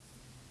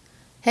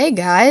Hey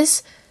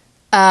guys,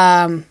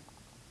 my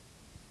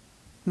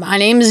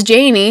name is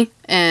Janie,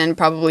 and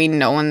probably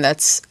no one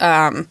that's,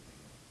 no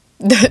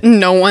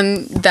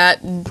one that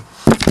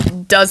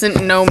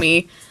doesn't know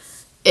me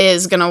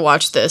is gonna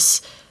watch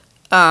this,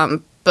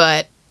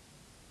 but,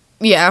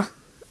 yeah,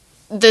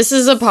 this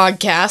is a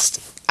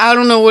podcast. I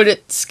don't know what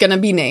it's gonna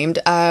be named.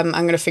 I'm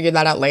gonna figure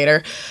that out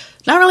later.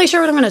 Not really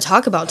sure what I'm gonna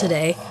talk about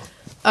today.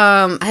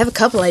 I have a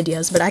couple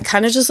ideas, but I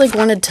kind of just,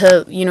 wanted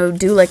to,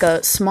 do,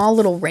 a small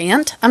little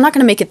rant. I'm not going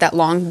to make it that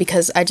long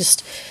because I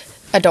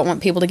don't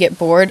want people to get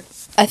bored.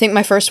 I think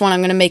my first one, I'm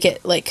going to make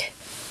it,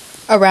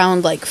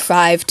 around,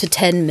 5 to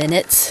 10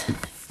 minutes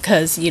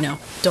because,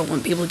 don't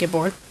want people to get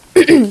bored.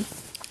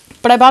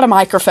 But I bought a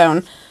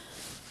microphone,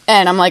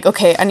 and I'm like,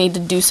 okay, I need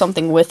to do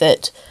something with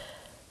it.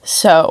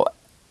 So,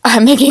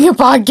 I'm making a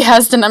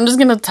podcast, and I'm just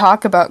going to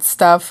talk about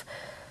stuff.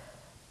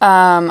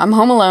 I'm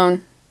home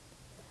alone.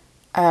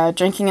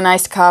 Drinking an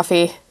iced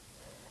coffee,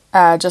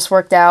 just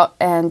worked out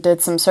and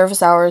did some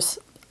service hours,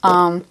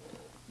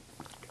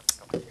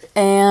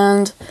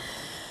 and,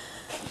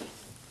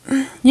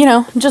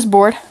 just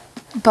bored,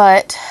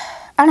 but,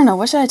 I don't know,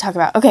 what should I talk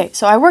about? Okay,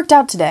 so I worked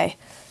out today,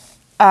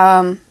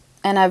 and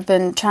I've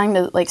been trying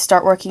to,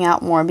 start working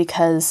out more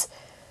because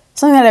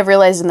something that I've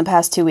realized in the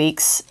past 2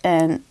 weeks,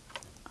 and,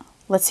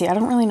 let's see, I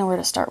don't really know where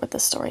to start with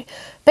this story.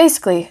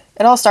 Basically,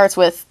 it all starts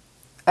with,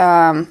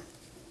 I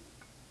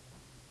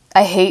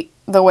hate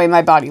the way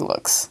my body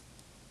looks.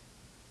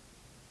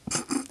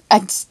 I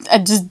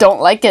just don't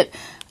like it.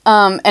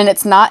 And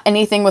it's not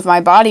anything with my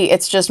body.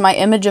 It's just my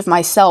image of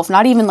myself.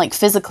 Not even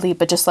physically,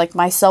 but just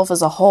myself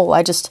as a whole.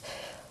 I just,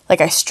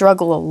 I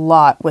struggle a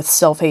lot with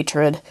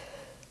self-hatred.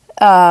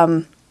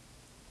 And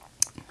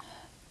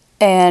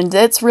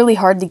it's really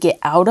hard to get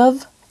out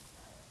of,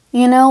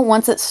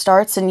 once it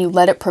starts and you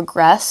let it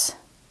progress.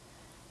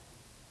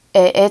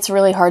 It's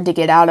really hard to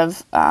get out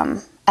of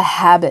a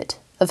habit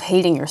of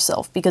hating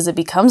yourself because it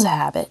becomes a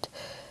habit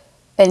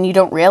and you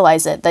don't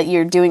realize it, that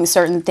you're doing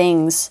certain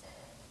things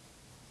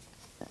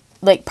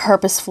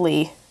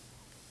purposefully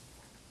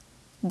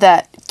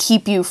that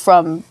keep you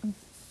from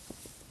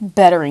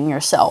bettering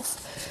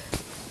yourself.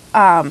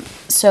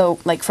 So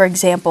for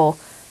example,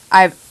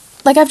 I've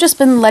just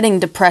been letting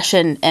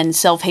depression and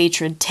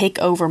self-hatred take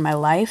over my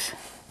life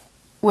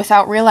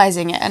without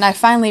realizing it, and I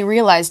finally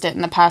realized it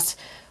in the past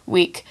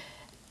week,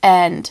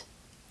 and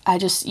I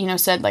just,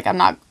 said, I'm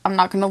not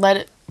going to let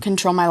it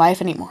control my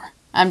life anymore.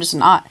 I'm just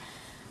not.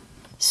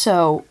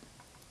 So,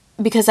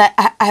 because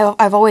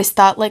I've always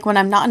thought, when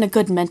I'm not in a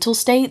good mental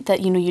state,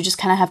 that, you just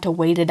kind of have to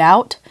wait it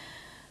out.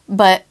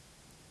 But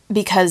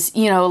because,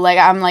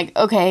 I'm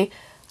okay,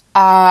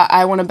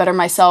 I want to better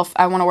myself.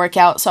 I want to work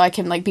out so I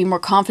can, be more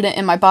confident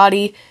in my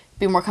body,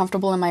 be more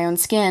comfortable in my own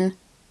skin.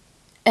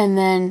 And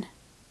then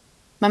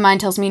my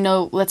mind tells me,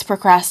 no, let's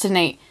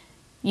procrastinate.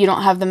 I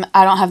don't have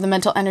the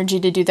mental energy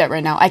to do that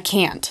right now. I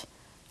can't.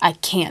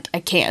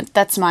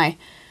 That's my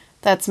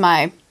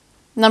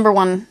number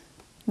one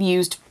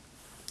used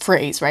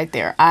phrase right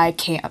there. I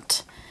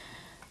can't.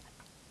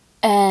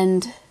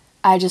 And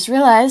I just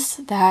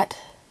realized that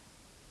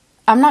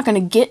I'm not going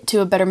to get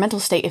to a better mental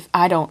state if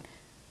I don't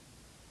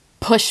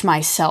push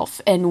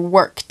myself and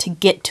work to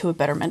get to a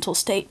better mental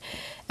state.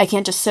 I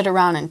can't just sit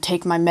around and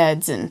take my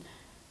meds and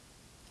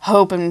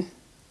hope and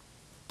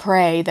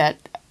pray that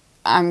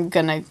I'm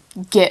gonna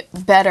get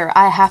better.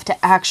 I have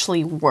to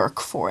actually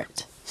work for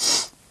it.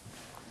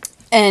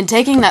 And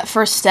taking that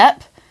first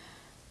step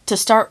to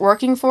start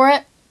working for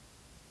it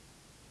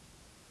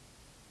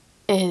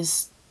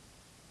is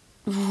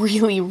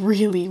really,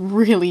 really,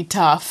 really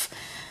tough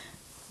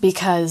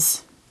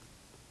because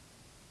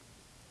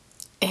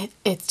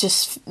it's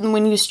just,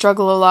 when you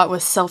struggle a lot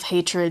with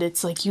self-hatred,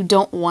 it's you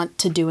don't want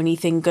to do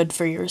anything good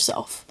for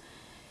yourself.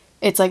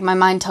 It's my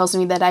mind tells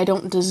me that I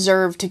don't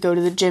deserve to go to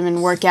the gym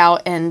and work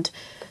out and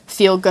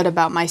feel good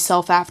about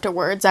myself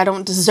afterwards. I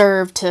don't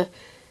deserve to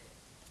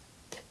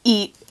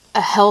eat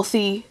a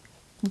healthy,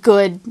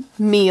 good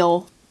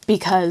meal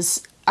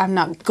because I'm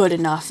not good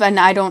enough. And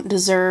I don't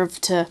deserve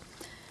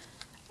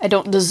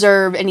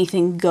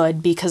anything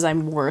good because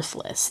I'm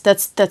worthless.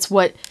 That's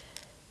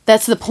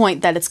the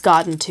point that it's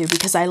gotten to,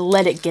 because I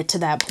let it get to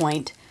that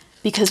point.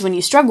 Because when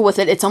you struggle with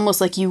it, it's almost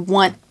like you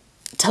want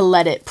to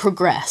let it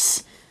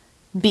progress,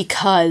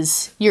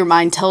 because your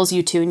mind tells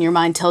you to, and your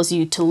mind tells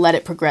you to let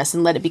it progress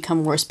and let it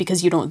become worse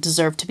because you don't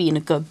deserve to be in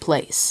a good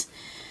place.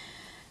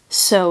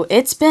 So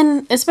it's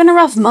been a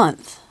rough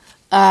month.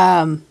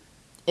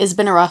 It's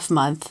been a rough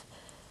month,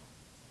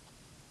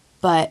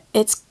 but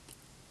it's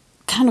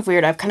kind of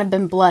weird. I've kind of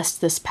been blessed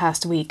this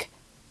past week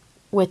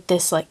with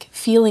this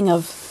feeling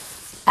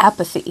of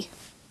apathy,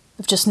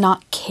 of just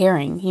not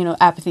caring.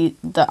 Apathy,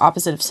 the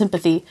opposite of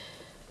sympathy.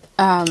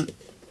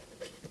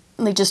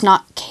 Just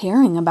not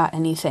caring about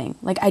anything.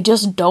 I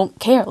just don't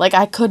care.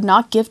 I could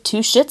not give two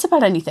shits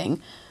about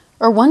anything.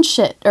 Or one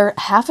shit. Or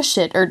half a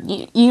shit. Or,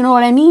 you know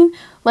what I mean?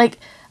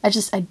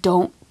 I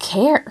don't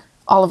care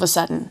all of a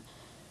sudden.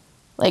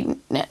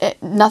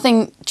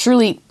 Nothing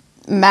truly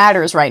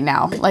matters right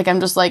now. I'm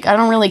just I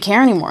don't really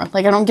care anymore.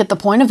 I don't get the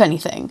point of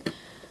anything.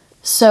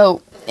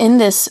 So in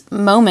this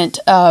moment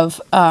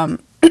of,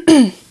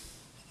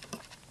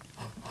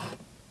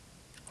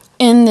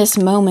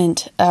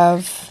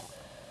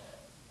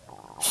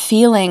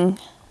 feeling,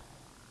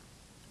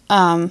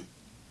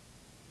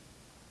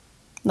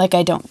 like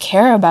I don't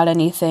care about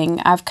anything,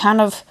 I've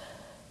kind of,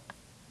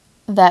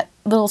 that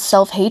little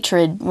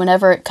self-hatred,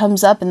 whenever it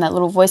comes up and that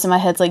little voice in my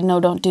head's like,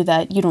 no, don't do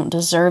that, you don't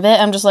deserve it,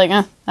 I'm just like,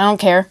 I don't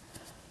care.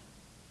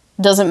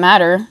 Doesn't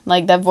matter.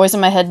 Like, that voice in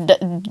my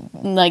head,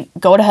 like,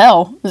 go to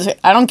hell.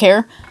 I don't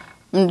care.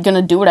 I'm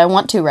gonna do what I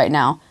want to right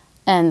now.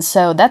 And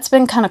so that's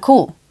been kind of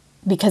cool,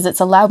 because it's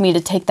allowed me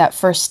to take that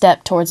first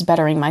step towards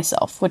bettering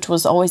myself, which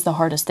was always the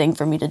hardest thing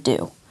for me to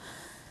do.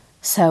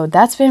 So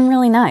that's been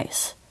really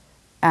nice.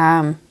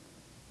 And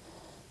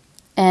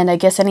I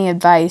guess any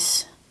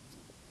advice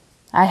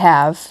I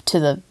have to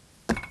the,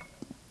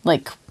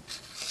 like,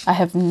 I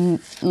have,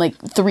 like,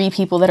 3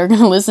 people that are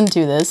going to listen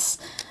to this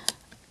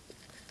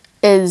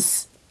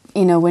is,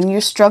 you know, when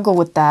you struggle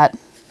with that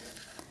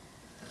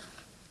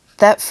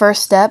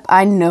first step,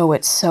 I know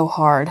it's so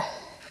hard.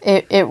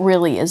 It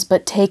really is,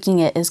 but taking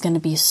it is going to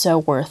be so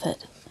worth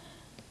it.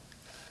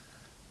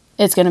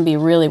 It's going to be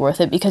really worth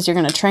it, because you're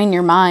going to train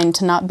your mind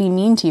to not be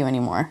mean to you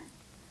anymore.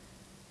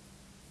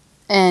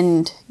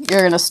 And you're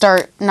going to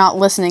start not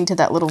listening to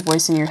that little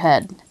voice in your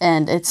head.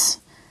 And it's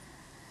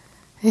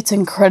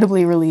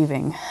incredibly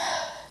relieving,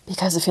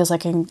 because it feels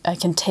like I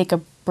can take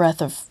a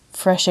breath of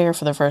fresh air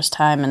for the first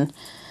time and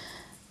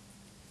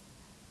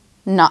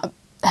not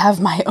have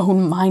my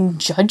own mind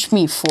judge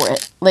me for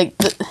it. Like,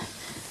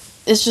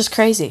 it's just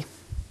crazy.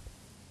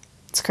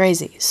 It's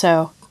crazy.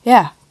 So,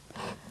 yeah.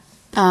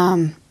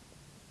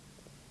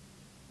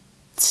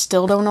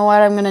 Still don't know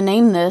what I'm going to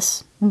name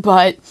this,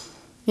 but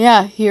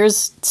yeah,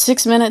 here's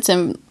 6 minutes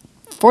and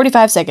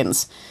 45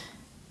 seconds.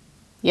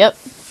 Yep,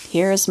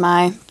 here's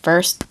my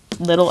first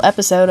little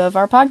episode of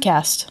our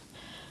podcast.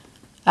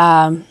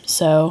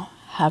 So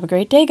have a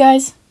great day,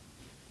 guys.